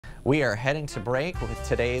We are heading to break with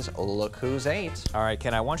today's Look Who's 8. All right,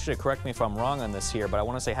 Ken, I want you to correct me if I'm wrong on this here, but I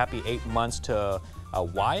want to say happy 8 months to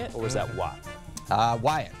Wyatt, or was that Watt?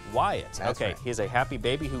 Wyatt. Wyatt. That's okay, right. He's a happy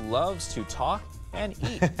baby who loves to talk and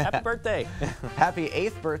eat. Happy birthday. Happy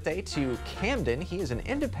 8th birthday to Camden. He is an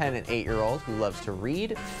independent 8-year-old who loves to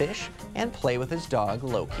read, fish, and play with his dog,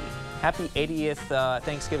 Loki. Happy 80th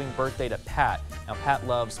Thanksgiving birthday to Pat. Now, Pat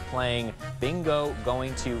loves playing bingo,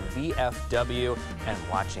 going to VFW, and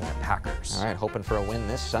watching the Packers. All right, hoping for a win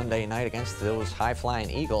this Sunday night against those high-flying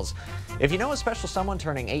Eagles. If you know a special someone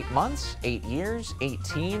turning 8 months, 8 years,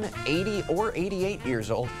 18, 80, or 88 years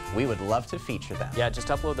old, we would love to feature them. Yeah, just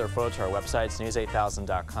upload their photo to our website,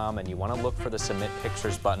 news8000.com, and you want to look for the Submit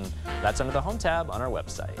Pictures button. That's under the Home tab on our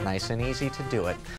website. Nice and easy to do it.